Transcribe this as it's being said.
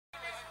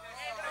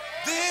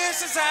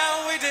This is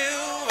how we do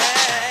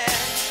it.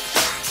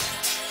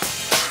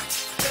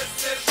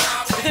 This is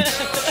how we do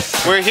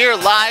it. We're here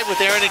live with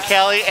Aaron and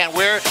Kelly, and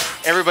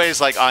everybody's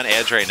like on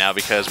edge right now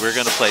because we're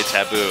going to play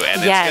Taboo,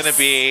 and Yes. it's going to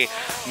be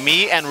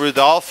me and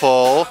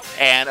Rudolfo,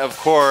 and of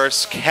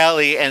course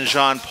Kelly and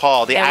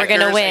Jean-Paul, the And we're actors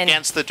gonna win.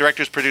 against the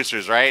directors,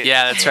 producers, right?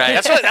 Yeah, that's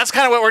right. That's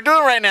kind of what we're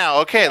doing right now.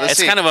 Okay, let's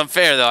see. It's kind of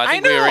unfair, though. I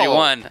think we already know.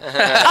 won.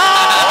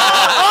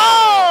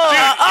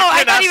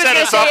 I thought he was set going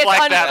to us say up it's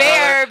like that,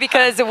 unfair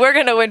because we're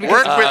going to win.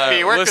 Because Work with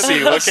me. Work we'll with see,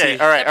 me. we'll Okay, see.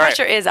 all right, the all right.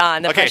 pressure is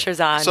on. The pressure's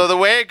on. So the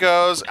way it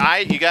goes,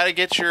 you got to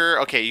get your.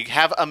 Okay, you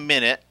have a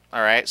minute. All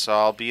right, so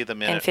I'll be the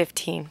minute and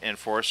 15.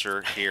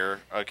 enforcer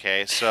here.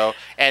 Okay, so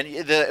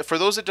for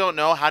those that don't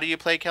know, how do you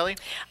play, Kelly?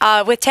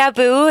 With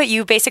Taboo,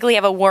 you basically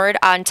have a word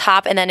on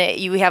top, and then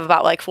you have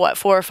about 4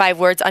 or 5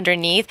 words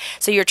underneath.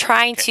 So you're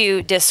trying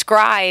to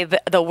describe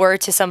the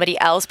word to somebody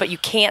else, but you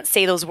can't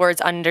say those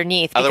words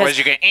underneath. Otherwise,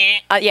 you get.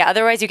 Yeah.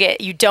 Otherwise,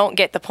 you don't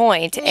get the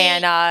point.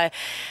 And I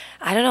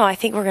don't know. I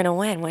think we're gonna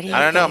win. What do you?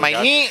 I don't know. think?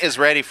 My is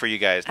ready for you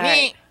guys. All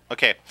right.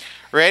 Okay,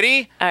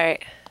 ready, All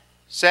right.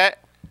 set,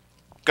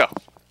 go.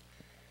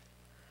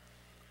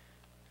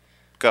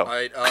 Go. All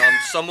right,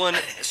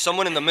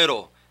 someone in the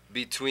middle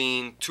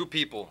between two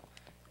people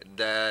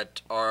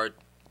that are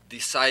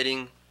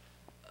deciding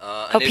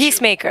an issue.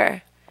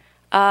 Peacemaker.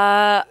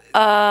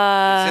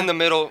 It's in the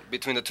middle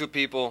between the two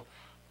people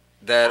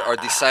that are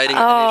deciding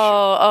an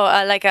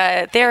issue. Like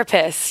a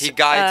therapist. He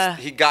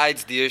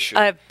guides the issue.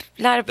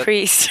 Not a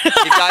priest. He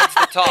guides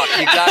the talk.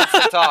 He guides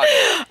the talk.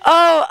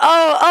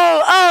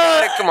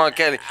 Oh. Come on,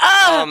 Kelly.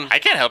 I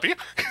can't help you.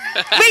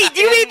 Wait,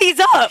 you made these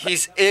up.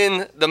 He's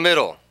in the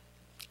middle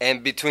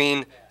and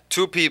between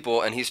two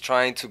people, and he's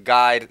trying to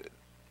guide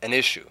an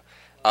issue.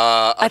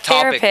 A topic.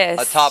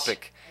 therapist. A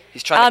topic.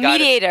 He's trying to guide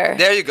mediator. it.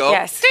 There you go.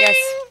 Yes.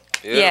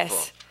 Beautiful.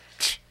 Yes.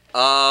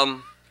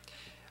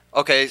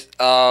 Okay.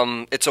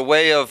 It's a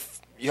way of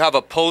you have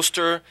a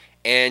poster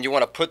and you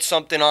want to put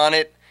something on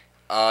it.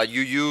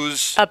 You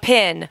use A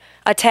pin,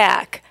 a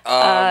tack,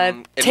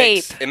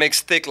 tape, It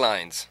makes thick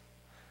lines.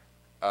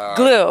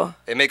 glue.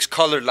 It makes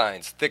colored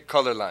lines, thick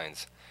colored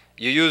lines.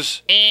 You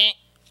use.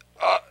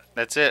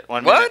 That's it.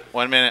 1 What? minute.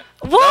 1 minute.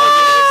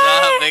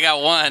 What? They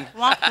got one.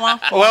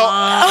 Well,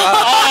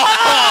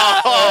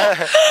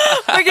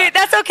 Okay,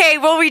 that's okay.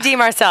 We'll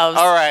redeem ourselves.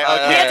 all right.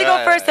 Okay. We have to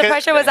go first. The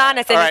pressure was on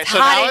us, and All right, it's so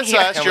hot now in it's here.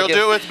 us. She'll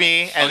do it with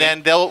me, and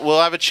then we'll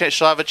have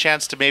she'll have a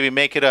chance to maybe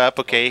make it up.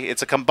 Okay,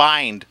 it's a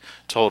combined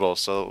total.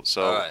 So.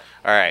 All right.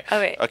 All right.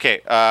 Okay. Okay.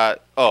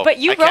 But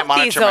you I can't wrote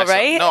these monitor though, myself.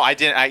 right? No, I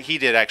didn't. He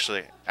did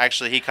actually.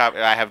 Actually, he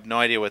copied. I have no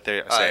idea what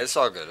they're All right, saying. it's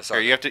all good. It's all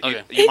Here, you good. have to.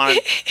 Okay. You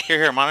monitor.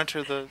 Here.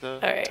 Monitor the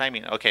right.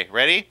 timing. Okay.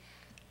 Ready?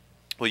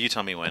 Well, you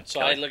tell me when. So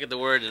Kelly. I look at the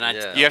word and I.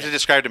 Yeah. You have to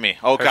describe to me.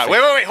 Oh God! Perfect.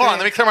 Wait! Hold on.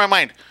 Let me clear my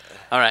mind.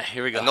 All right,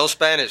 here we go. And no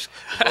Spanish.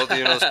 Both of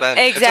you know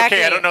Spanish. Exactly.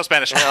 It's okay. I don't know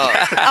Spanish.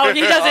 Oh,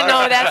 he doesn't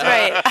know. That's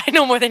right. I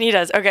know more than he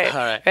does. Okay. All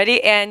right.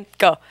 Ready and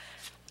go.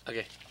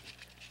 Okay.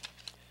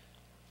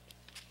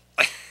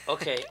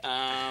 Okay.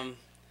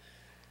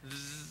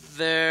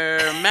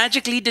 They're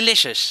magically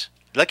delicious.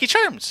 Lucky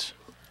Charms.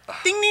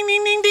 Ding ding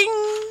ding ding ding.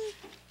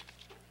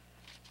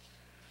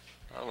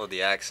 I don't know.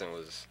 The accent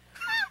was.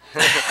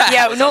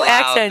 Yeah, no loud.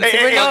 accents.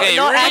 Hey, no okay,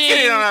 no ring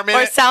accents on our or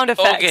minute. sound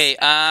effects. Okay.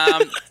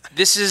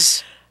 This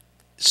is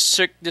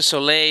Cirque du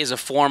Soleil is a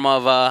form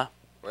of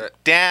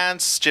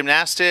Dance,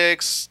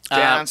 gymnastics,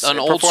 dance, an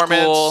old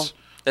performance. school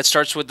that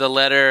starts with the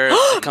letter.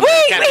 that comes-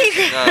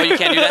 Wait. Oh, you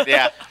can't do that.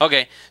 Yeah.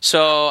 Okay.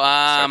 So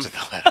Starts with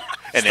the letter.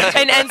 And then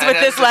And ends with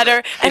this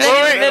letter, and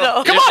then in the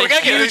middle. come on, we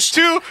gotta get these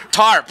two.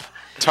 tarp.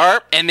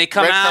 Tarp. And they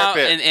come Red out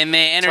carpet. and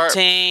they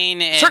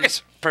entertain. And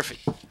Circus.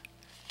 Perfect.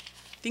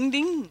 Ding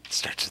ding.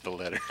 Starts with the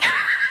letter.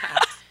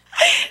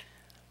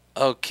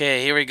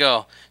 Okay, here we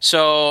go.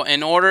 So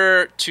in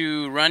order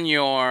to run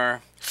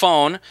your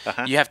phone,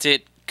 you have to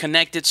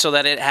connect it so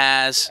that it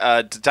has.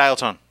 Dial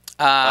tone.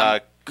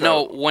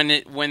 No, when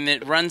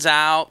it runs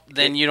out,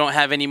 then you don't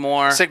have any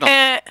more. Signal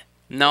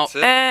No. That's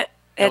it?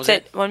 That's was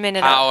it. it? 1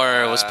 minute.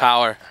 Power. It was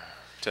power.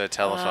 to a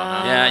telephone.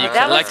 Huh? Yeah, you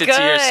That was collect it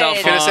to your good. cell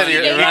You phone. You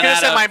could have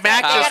said my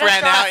Mac You just gotta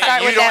ran out start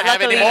and you with don't that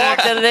have any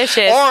luckily more.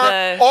 delicious.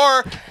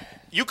 Or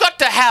you got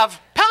to have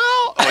power.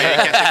 Oh, yeah, you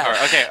can't say power.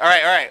 Okay, all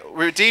right.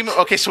 Redeem.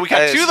 Okay, so we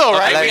got Hey, two though,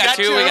 right? okay, we got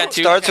two. We got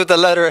two. Starts with the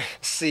letter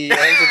C,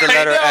 ends with the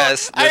letter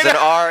S. There's an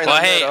R in Well,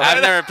 the hey, middle.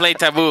 I've never played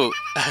Taboo.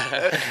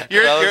 That was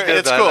good,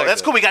 It's though. I cool. like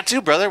That's that. cool. We got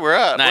two, brother. We're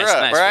up. Nice, We're up.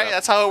 nice, All right. bro.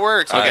 That's how it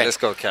works. All Okay. right, let's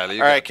go, Callie.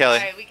 You All go. right, Kelly.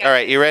 All right, we got All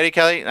right, you ready,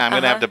 Kelly? I'm gonna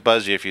Uh-huh. have to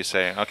buzz you if you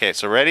say. Okay,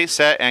 so ready,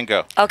 set, and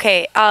go.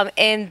 Okay,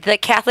 in the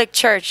Catholic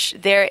Church,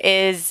 there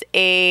is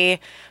a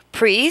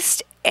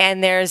priest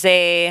and there's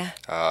a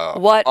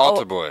what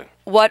Altar boy.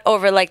 what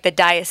over like the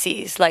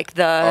diocese, like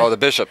the Oh, the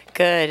bishop.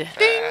 good.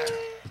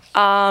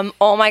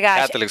 Oh my gosh!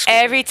 Catholic school.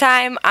 Every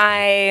time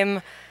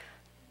I'm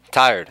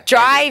Tired.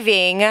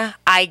 driving,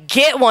 I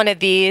get one of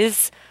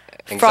these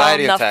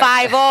Anxiety from the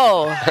attack.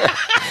 5-0.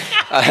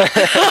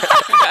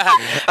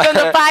 From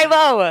the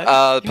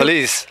 5-0.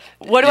 Police.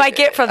 What do I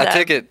get from A them?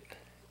 ticket.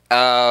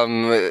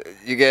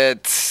 You get.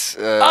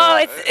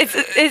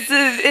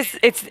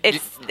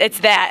 It's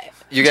that.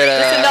 You get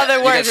It's another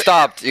You word. get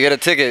stopped. You get a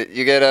ticket.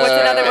 You get a. What's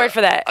another word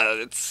for that?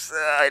 It's.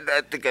 I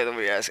think I know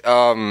what you ask.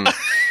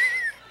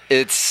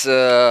 It's.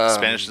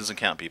 Spanish doesn't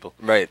count, people.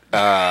 Right.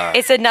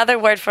 It's another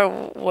word for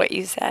what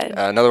you said.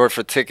 Another word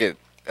for ticket.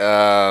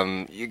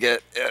 You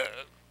get.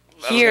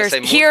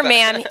 Here,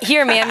 man.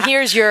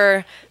 Here's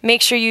your.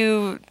 Make sure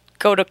you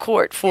go to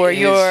court for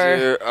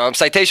your.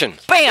 Citation.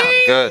 Bam.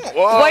 Good.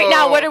 Right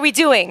now, what are we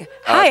doing?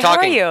 Hi, how are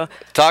talking. you?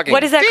 Talking.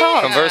 What is that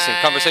called? Conversation.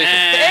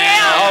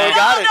 Oh, we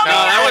got it. No,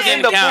 that one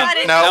didn't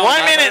count. No,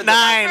 1 minute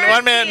 9.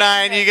 1 minute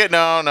 9. You get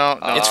no.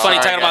 It's funny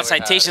Sorry, talking about guys.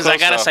 citations. Close I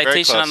got a though, very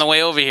citation close. on the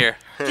way over here.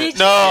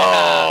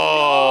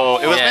 No,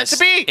 it was meant to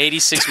be.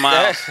 86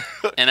 miles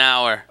an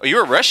hour. Oh, you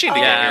were rushing to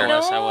get Yeah, here.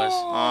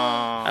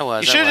 I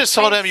was. You should have just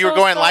told him you were so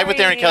going live with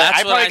Aaron sorry. Kelly. That's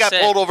I what probably I got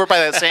said. pulled over by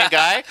that same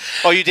guy.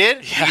 Oh, you did?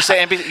 You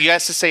said NBC, you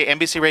guys to say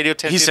NBC Radio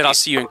 10. He said, "I'll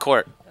see you in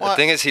court." The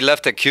thing is, he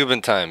left at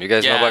Cuban time. You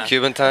guys know Yeah. about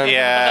Cuban time?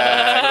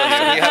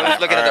 Yeah. He was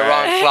looking at the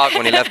wrong clock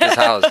when he left his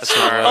house.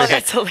 Oh,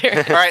 that's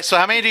hilarious. All right. So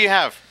how many do you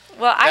have?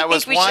 Well, I That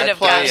was think we one should have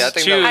plus gotten. I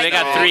think Two. that They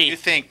got No, 3. You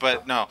think,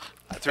 but no.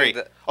 3.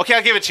 that- Okay,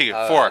 I'll give it to you.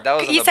 4. That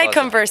was on You the said buzzer.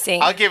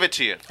 conversing. I'll give it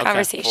to you.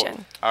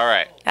 Conversation. All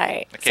right. All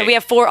right. Okay. So we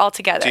have 4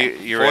 altogether.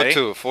 You ready?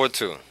 4-2.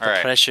 4-2. All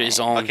right. Pressure is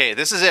on. Okay,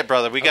 this is it,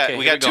 brother. We got Okay,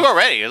 we here got we 2 go.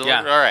 already. Yeah.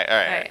 All right. All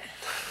right.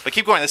 But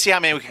keep going. Let's see how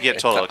many we can get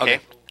total. Okay.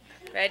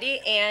 Ready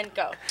and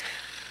go.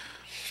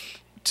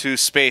 To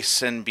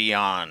space and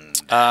beyond.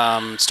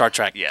 Star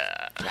Trek.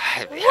 Yeah.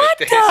 What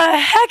the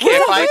heck is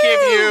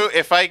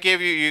If I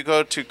give you, you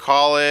go to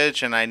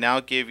college, and I now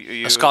give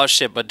you A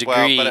scholarship, a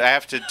degree, Well, but I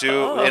have to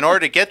do in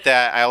order to get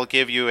that. I'll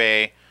give you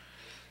a.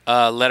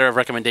 letter of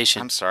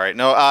recommendation. I'm sorry.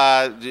 No.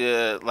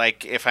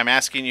 Like if I'm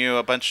asking you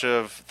a bunch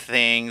of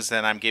things,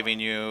 then I'm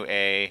giving you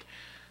a.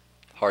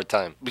 Hard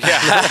time.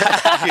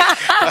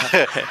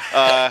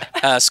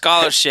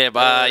 Scholarship.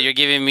 You're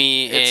giving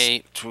me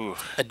a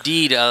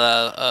deed.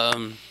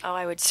 Oh,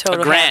 I would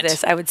totally grant. have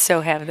this. I would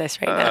so have this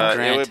right now. It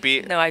Grant. would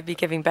be. No, I'd be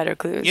giving better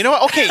clues. You know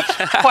what? Okay,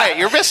 quiet.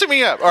 You're messing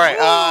me up. All right.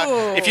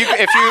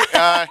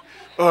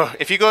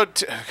 If you go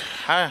to.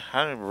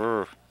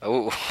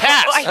 Oh.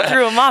 Pass. Oh, I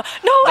threw him off.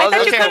 No, I thought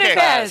you Okay, couldn't okay.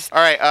 pass. All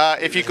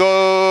right. If you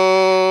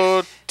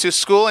go to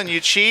school and you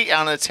cheat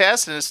on a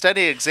test and a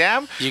study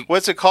exam,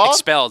 what's it called?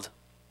 expelled.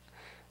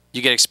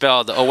 You get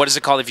expelled. Oh, what is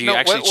it called if you No,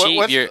 actually cheat?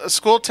 what's Your a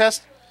school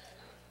test?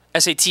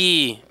 SAT.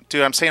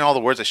 Dude, I'm saying all the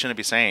words I shouldn't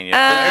be saying. We We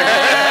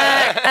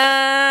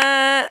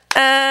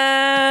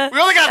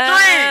only got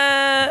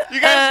 3.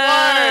 You guys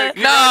won.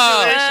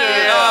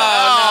 Congratulations.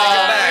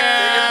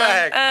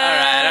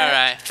 All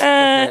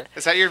right.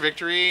 Is that your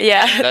victory?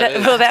 Yeah.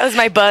 is- Well, that was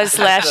my buzz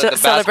slash the basketball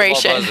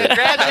celebration. buzzer.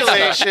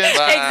 Congratulations.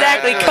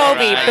 Exactly,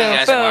 Kobe. You Boom,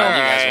 guys boom. won.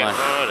 You guys Alright,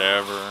 won.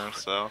 whatever.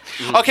 So,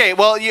 okay.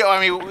 Well,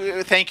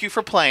 thank you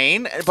for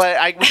playing,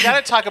 but we got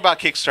to talk about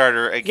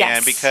Kickstarter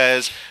again Yes.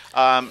 because,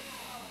 not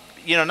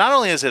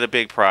only is it a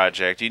big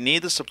project, you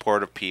need the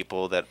support of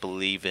people that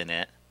believe in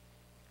it.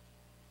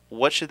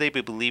 What should they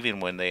be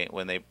believing when they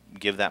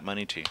give that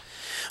money to you?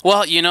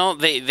 Well,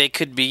 they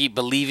could be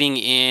believing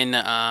in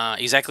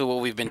exactly what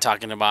we've been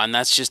talking about, and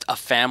that's just a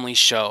family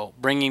show,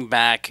 bringing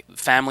back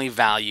family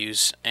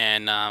values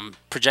and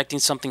projecting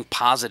something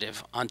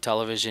positive on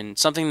television,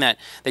 something that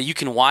you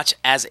can watch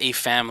as a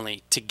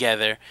family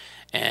together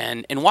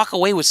and walk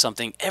away with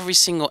something. Every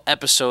single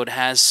episode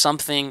has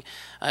something,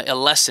 a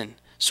lesson,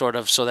 sort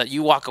of, so that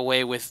you walk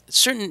away with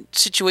certain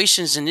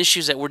situations and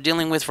issues that we're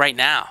dealing with right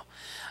now.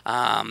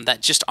 That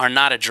just are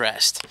not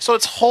addressed. So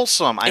it's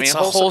wholesome. It's a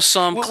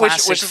wholesome,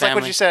 classic which is like what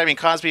family. you said. I mean,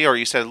 Cosby, or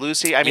you said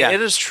Lucy. I mean, Yeah.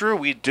 it is true.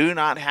 We do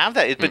not have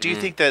that. But do you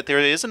think that there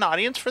is an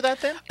audience for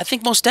that then? I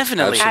think most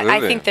definitely. Absolutely. I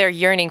think they're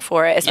yearning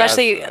for it,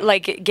 especially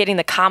like getting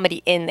the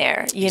comedy in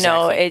there. You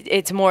know,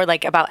 it's more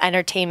like about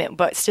entertainment,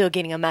 but still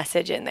getting a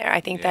message in there.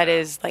 I think that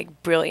is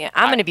like brilliant.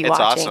 I'm going to be It's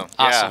watching. awesome.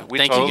 Awesome. Yeah, we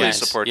Thank you, totally guys.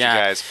 support Yeah. you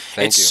guys.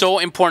 It's so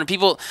important.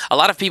 A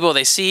lot of people,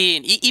 they see,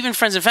 and even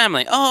friends and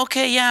family. Oh,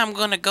 okay, yeah, I'm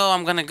gonna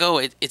go.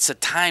 It's a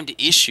timed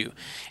issue,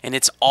 and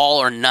it's all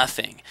or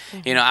nothing.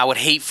 Mm-hmm. I would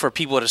hate for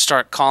people to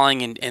start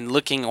calling and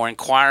looking or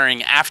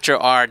inquiring after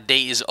our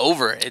date is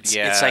over. It's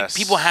like Yes.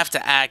 people have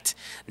to act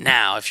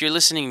now. If you're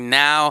listening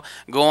now,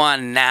 go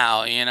on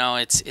now.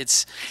 Let's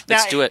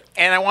do it.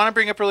 And I want to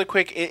bring up really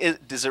quick.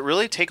 Does it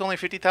really take only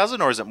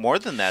 50,000, or is it more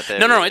than that?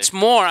 No, it's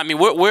more. I mean,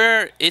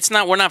 we're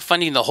not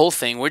funding the whole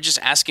thing. We're just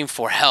asking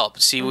for help.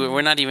 See,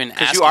 we're not even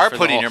asking you are for the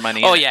putting whole- your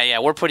money Oh in it. yeah,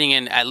 we're putting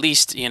in at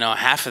least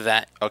half of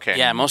that. Okay.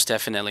 Yeah, most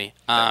definitely.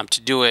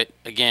 To do it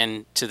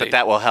again to the. But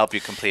that will help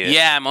you complete it.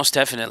 Yeah, most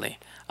definitely.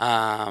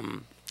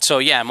 So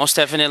yeah, most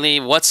definitely.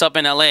 What's up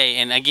in LA?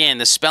 And again,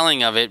 the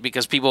spelling of it,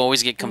 because people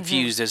always get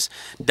confused, is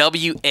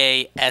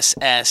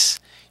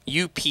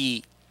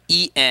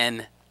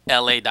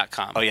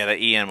WassupEnLA.com. Oh yeah,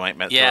 the EN might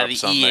throw Yeah, up the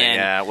something. EN.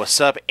 Yeah. What's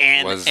up?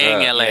 And What's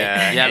Ang up? LA.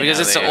 Yeah, Yeah, because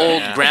it's the LA,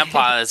 old yeah.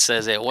 grandpa that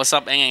says it. What's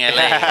up, Ang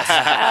LA?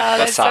 Oh,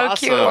 that's so up?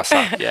 cute. What's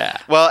up? Yeah.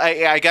 Well,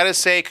 I got to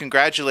say,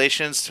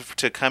 congratulations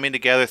to coming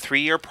together.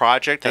 3-year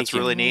project. That's Thank you.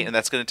 really neat, and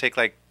that's going to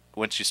take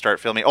once you start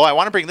filming. Oh, I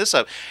want to bring this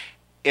up.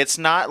 it's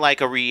not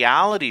like a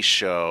reality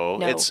show.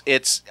 No.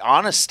 It's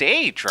on a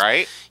stage,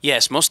 right?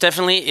 Yes, most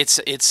definitely.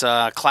 It's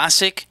a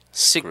classic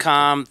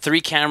sitcom,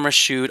 3-camera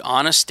shoot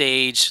on a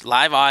stage,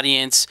 live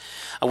audience.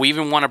 We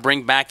even want to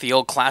bring back the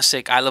old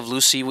classic I Love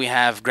Lucy. We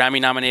have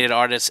Grammy-nominated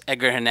artist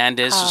Edgar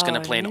Hernandez who's going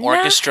to play an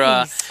orchestra.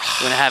 Nice.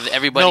 We're going to have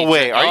everybody. No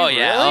way. Are oh you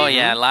yeah, really? oh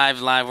yeah,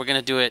 live. We're going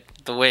to do it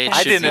the way it I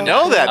should didn't be.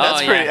 know that.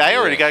 That's Oh, pretty. yeah. I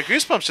already got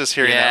goosebumps just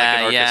hearing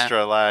that, like an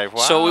orchestra live.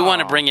 Wow. So we want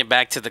to bring it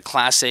back to the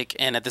classic,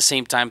 and at the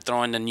same time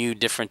throw in the new,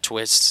 different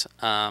twists.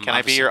 Can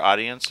I be your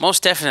audience?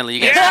 Most definitely.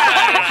 You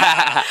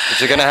guys. But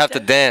you're gonna have to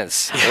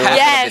dance.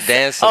 Yes.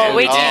 Dancing. Oh,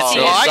 wait till you see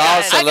Oh, his I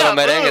got- dance. salsa, little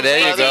moves, merengue. There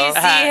you brother. go.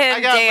 See him I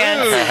got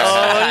dance. moves.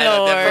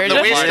 Oh, From the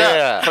Lord. waist Yeah.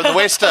 up. From the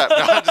waist up. No,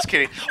 I'm just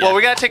kidding. Well,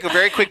 we're going to take a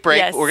very quick break.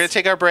 Yes. We're going to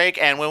take our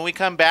break, and when we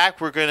come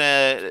back, we're going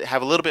to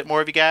have a little bit more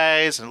of you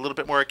guys, and a little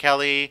bit more of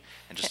Kelly,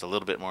 and just a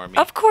little bit more of me.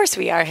 Of course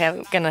we are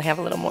going to have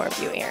a little more of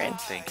you, Aaron.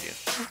 Thank you.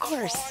 Of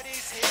course.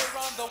 Parties here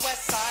on the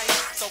west side.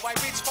 So I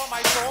reach for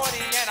my 40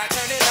 and I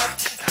turn it up.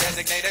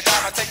 Designated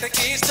driver, take the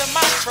keys to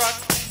my truck.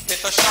 Hit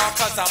the shop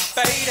cause I'm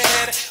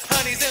faded.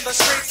 Honey's in the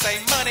streets, say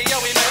money, yo,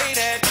 we made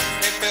it.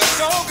 It feels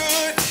so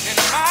good in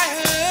my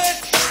hood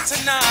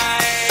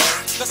tonight.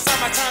 The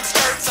summertime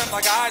skirts and the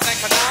guys ain't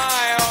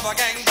canine. All the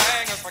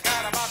gangbangers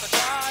forgot about the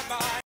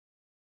drive-by.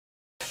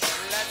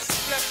 Let's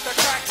flip the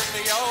track with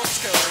the old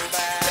school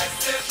band.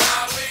 This is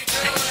how we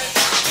do it.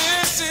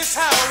 This is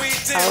how we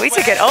do it. Oh, we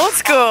took it old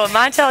school,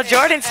 Montel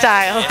Jordan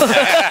style.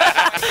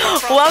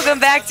 Welcome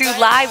back to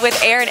Live with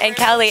Aaron and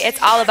Kelly.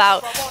 It's all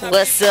about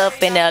what's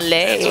up in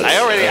LA.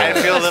 I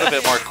feel a little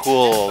bit more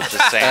cool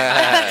just saying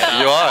that.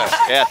 You are.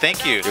 Yeah,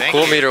 thank you. Thank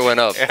Cool you. meter went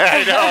up.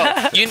 I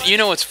know. You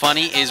know what's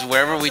funny is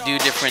wherever we do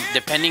different,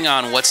 depending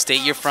on what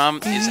state you're from,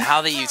 is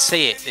how they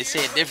say it. They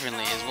say it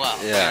differently as well.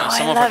 Yeah. You know, Oh, I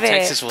someone love from it.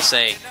 Texas will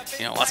say,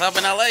 what's up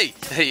in LA?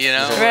 You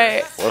know.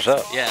 Right. What's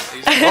up? Yeah.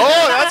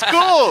 Oh, that's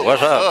cool.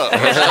 What's up?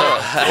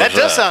 That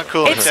does sound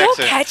cool. in It's so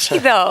Texas. catchy,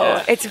 though.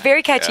 Yeah. It's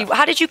very catchy.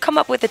 How did you come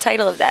up with the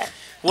title of that?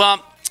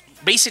 Well,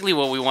 basically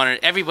what we wanted,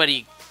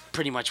 everybody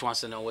pretty much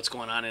wants to know what's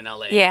going on in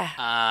LA. Yeah.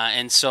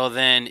 And so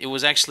then it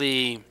was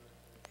actually,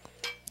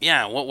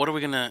 what are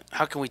we gonna?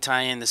 How can we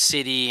tie in the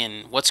city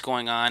and what's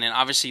going on? And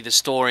obviously the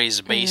story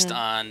is based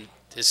on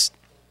this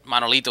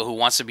Manolito who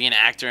wants to be an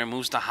actor and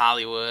moves to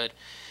Hollywood,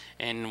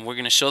 and we're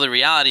gonna show the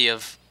reality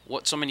of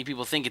what so many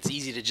people think it's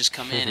easy to just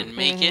come in and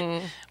make it.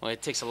 Well,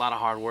 it takes a lot of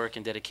hard work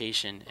and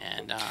dedication.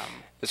 And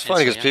It's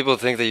funny because people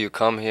think that you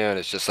come here and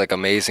it's just like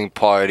amazing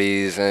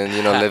parties and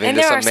living And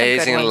this there are some good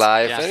amazing ones.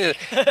 life. Yeah.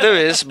 And there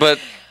is, but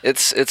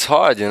it's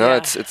hard, Yeah.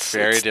 It's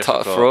Very it's a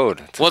difficult. tough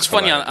road. Well, it's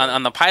funny climb.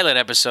 on the pilot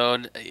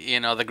episode,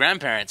 the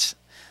grandparents,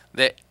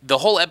 the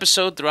whole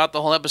episode, throughout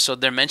the whole episode,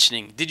 they're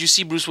mentioning, did you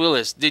see Bruce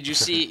Willis? Did you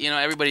see,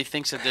 everybody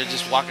thinks that they're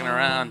just walking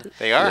around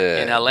They are.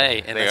 Yeah. in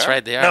LA, and They that's are?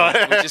 right, they are.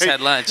 We just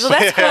had lunch. Well,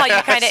 that's cool how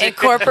you kind of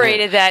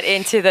incorporated that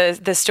into the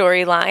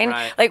storyline.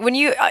 Right. Like when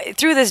you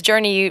through this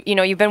journey,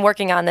 you've been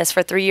working on this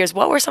for 3 years.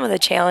 What were some of the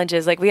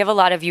challenges? Like we have a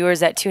lot of viewers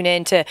that tune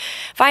in to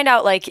find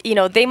out,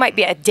 they might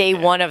be at day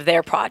one of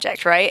their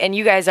project, right? And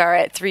you guys are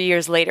at 3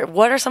 years later.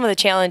 What are some of the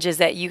challenges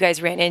that you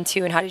guys ran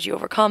into, and how did you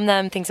overcome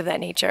them? Things of that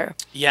nature.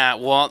 Yeah,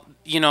 well,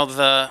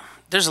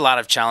 there's a lot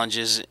of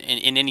challenges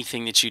in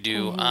anything that you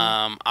do.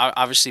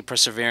 Obviously,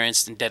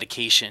 perseverance and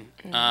dedication.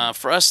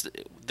 For us,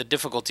 the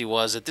difficulty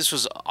was that this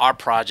was our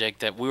project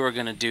that we were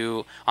going to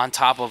do on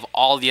top of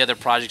all the other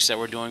projects that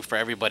we're doing for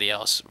everybody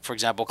else. For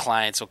example,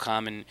 clients will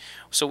come, and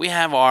so we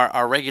have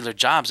our regular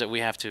jobs that we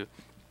have to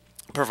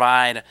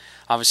provide,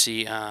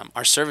 obviously,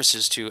 our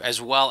services to,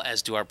 as well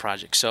as do our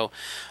projects. So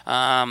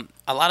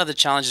a lot of the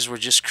challenges were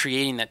just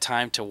creating that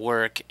time to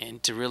work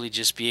and to really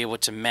just be able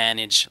to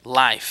manage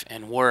life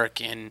and work.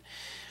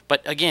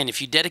 But again, if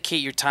you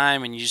dedicate your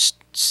time and you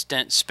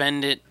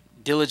spend it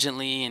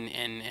diligently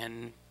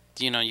and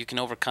you can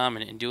overcome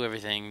and do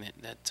everything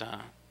that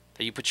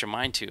you put your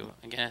mind to,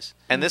 I guess.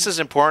 And this is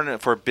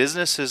important for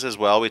businesses as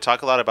well. We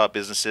talk a lot about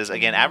businesses.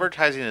 Again,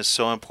 advertising is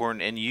so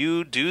important, and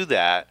you do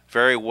that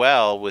very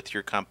well with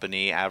your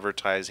company,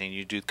 advertising.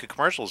 You do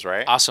commercials,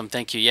 right? Awesome,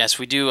 thank you. Yes,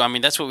 we do. I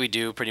mean, that's what we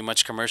do, pretty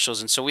much commercials.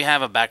 And so we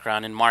have a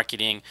background in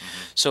marketing.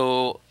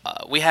 So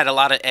we had a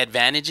lot of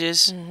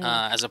advantages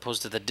as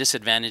opposed to the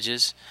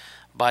disadvantages.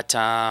 But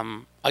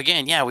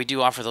again, we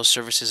do offer those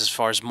services as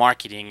far as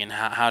marketing and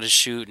how to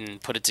shoot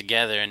and put it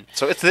together. And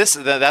So it's this.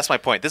 That's my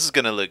point. This is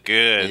going to look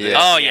good. Yeah.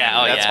 Oh,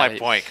 yeah. That's my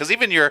point. Because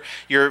even your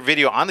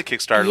video on the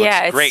Kickstarter Yeah,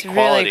 looks it's great really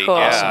quality. cool.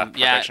 Yeah, Awesome.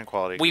 production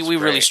quality. We is really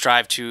great.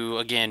 strive to,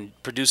 again,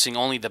 producing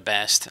only the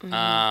best.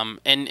 And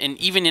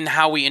even in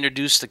how we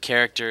introduce the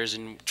characters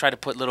and try to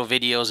put little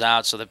videos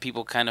out so that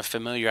people kind of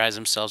familiarize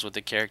themselves with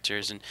the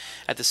characters. And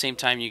at the same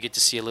time, you get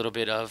to see a little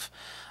bit of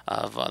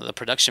the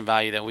production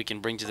value that we can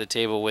bring to the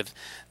table with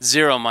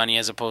zero money,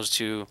 as opposed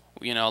to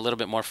a little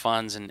bit more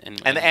funds and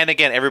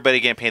again, everybody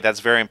getting paid. That's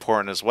very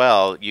important as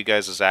well. You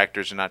guys as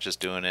actors are not just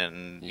doing it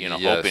and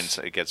Yes. hoping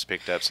it gets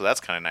picked up. So that's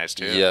kind of nice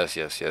too. Yes.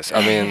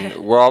 I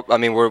mean,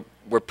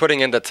 we're putting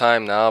in the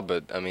time now,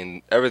 but I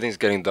mean, everything's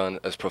getting done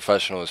as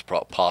professional as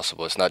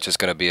possible. It's not just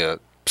going to be a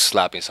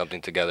slapping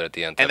something together at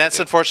the end. And that's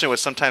unfortunately what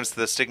sometimes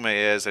the stigma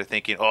is. They're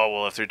thinking, oh,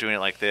 well, if they're doing it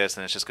like this,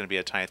 then it's just going to be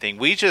a tiny thing.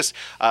 We just,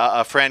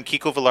 a friend,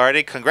 Kiko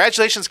Velarde.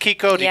 Congratulations,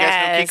 Kiko. Do you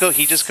guys know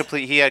Kiko?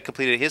 He had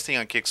completed his thing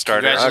on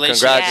Kickstarter.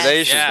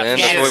 Congratulations, man.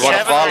 That's what we want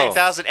to follow.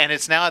 And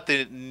it's now at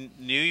the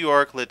New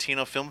York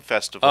Latino Film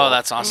Festival. Oh,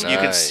 that's awesome. You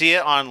can see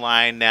it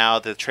online now.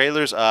 The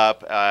trailer's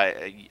up.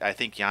 I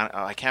think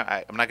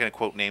I'm not going to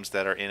quote names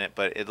that are in it,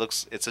 but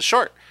it's a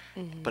short,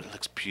 but it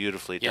looks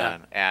beautifully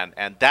done.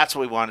 And that's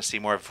what we want to see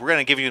more. If we're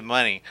going to give you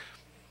money,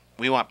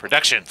 we want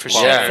production for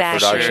sure. Yeah,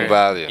 production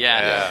value.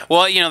 Yeah.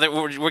 Well,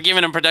 we're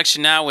giving them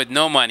production now with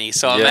no money,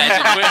 so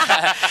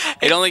imagine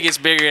it only gets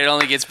bigger, it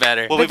only gets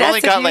better. Well, we've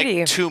only got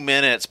like 2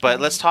 minutes, but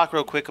let's talk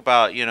real quick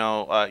about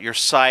your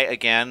site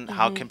again.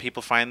 How can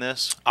people find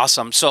this?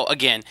 Awesome. So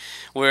again,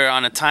 we're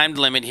on a timed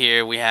limit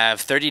here. We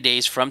have 30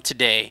 days from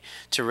today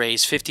to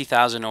raise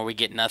 $50,000, or we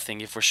get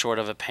nothing if we're short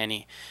of a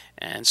penny.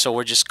 And so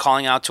we're just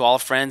calling out to all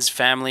friends,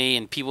 family,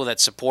 and people that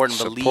support and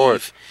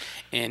believe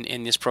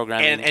in this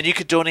program. And you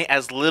could donate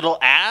as little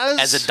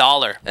as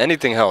 $1.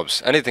 Anything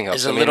helps. Anything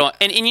helps. As a little,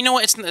 and you know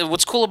what?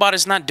 What's cool about it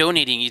is not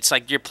donating. It's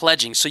like you're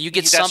pledging, so you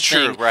get something.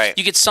 That's true, right?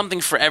 You get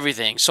something for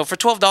everything. So for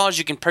 $12,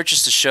 you can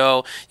purchase the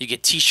show. You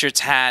get T-shirts,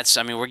 hats.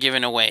 I mean, we're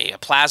giving away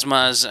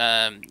plasmas.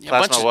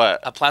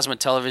 A plasma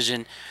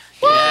television.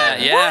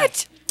 What? Yeah.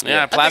 What?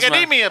 Yeah, plasma. I think I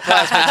need me a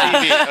plasma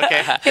TV.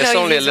 Okay. It's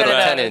only a little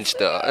 10-inch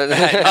though. That's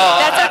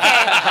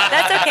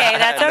okay.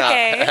 That's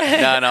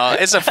okay. No.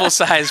 It's a full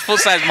size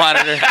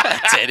monitor.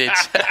 10-inch.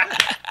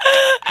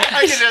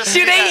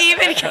 Do they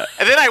even?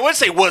 And then I would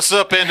say, "What's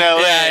up in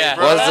LA?" Yeah.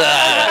 Bro.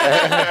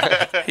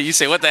 What's up? You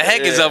say, "What the heck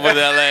is up with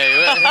LA?"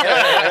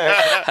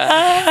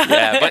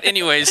 Yeah. But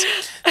anyways,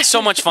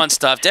 so much fun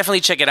stuff.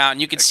 Definitely check it out, and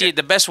you can see it.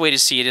 The best way to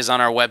see it is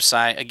on our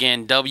website.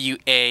 Again,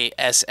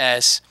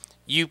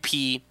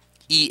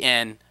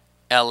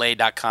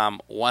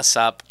 WassupEnLA.com.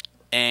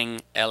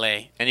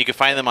 WassupEnLA. And you can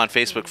find them on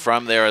Facebook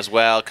from there as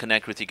well.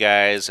 Connect with you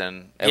guys,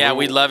 and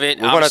we love it.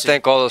 We want to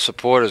thank all the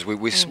supporters.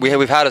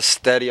 We've had a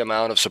steady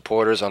amount of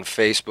supporters on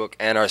Facebook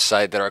and our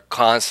site that are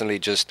constantly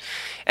just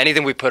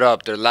anything we put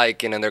up, they're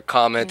liking and they're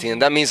commenting,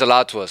 and that means a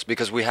lot to us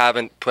because we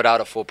haven't put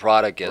out a full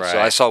product yet. Right. So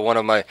I saw one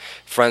of my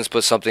friends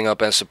put something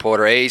up and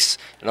supporter Ace,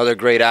 another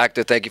great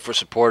actor. Thank you for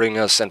supporting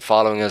us and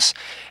following us,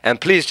 and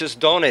please just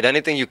donate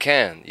anything you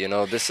can.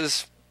 This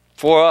is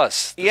for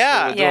us.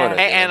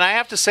 And I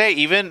have to say,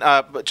 even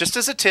just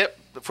as a tip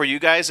for you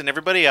guys and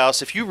everybody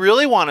else, if you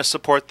really want to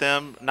support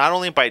them, not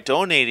only by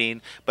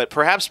donating, but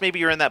perhaps maybe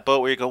you're in that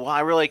boat where you go, well, I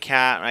really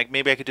can't. Like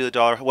maybe I could do the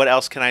 $1. What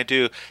else can I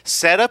do?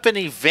 Set up an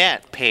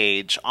event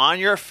page on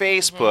your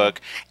Facebook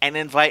and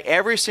invite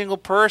every single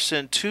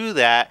person to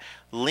that,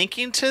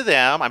 linking to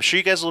them. I'm sure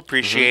you guys will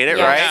appreciate it,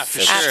 right? Yeah, for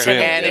sure.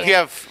 And if you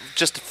have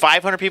just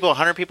 500 people,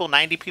 100 people,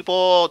 90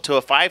 people to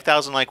a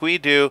 5,000 like we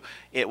do,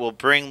 it will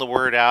bring the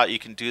word out. You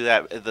can do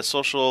that. The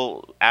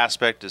social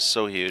aspect is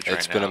so huge right now.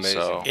 It's been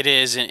amazing. So. It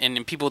is,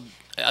 and people,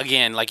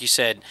 again, like you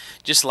said,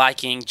 just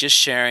liking, just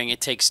sharing.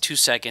 It takes 2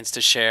 seconds to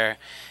share.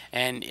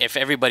 And if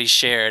everybody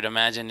shared,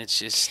 imagine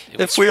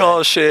if we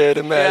all shared,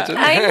 imagine.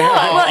 I know.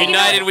 Well,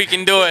 United, we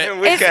can do it.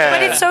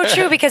 But it's so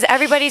true because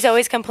everybody's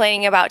always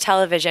complaining about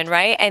television,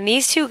 right? And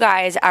these two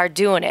guys are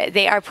doing it.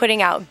 They are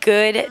putting out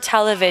good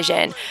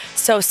television.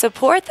 So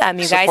support them,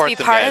 you guys. Be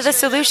part of the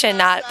solution,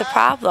 not the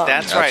problem.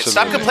 That's right.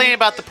 Stop complaining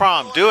about the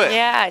problem. Do it.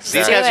 Yeah, these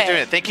guys are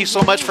doing it. Thank you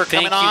so much for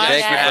coming on.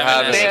 Thank you for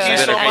having us. Thank you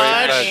so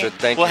much.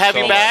 We'll have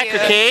you back,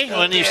 okay,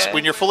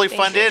 when you're fully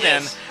funded,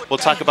 and we'll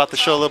talk about the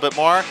show a little bit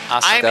more.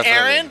 I'm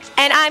Aaron.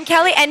 And I'm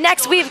Kelly. And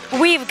next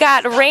we've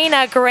got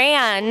Reina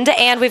Grande,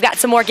 and we've got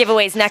some more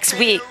giveaways next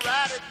week.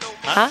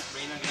 Huh?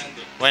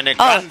 Reina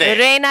Grande.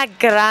 Reina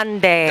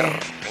Grande.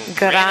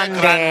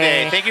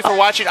 Grande. Thank you for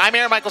watching. I'm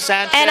Aaron Michael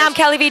Sanchez. And I'm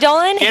Kelly V.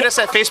 Dolan. Get us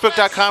at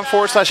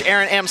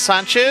facebook.com/Aaron M.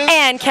 Sanchez.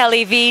 And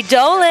Kelly V.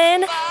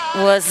 Dolan.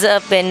 What's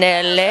up in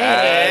LA?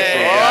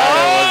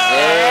 Hey.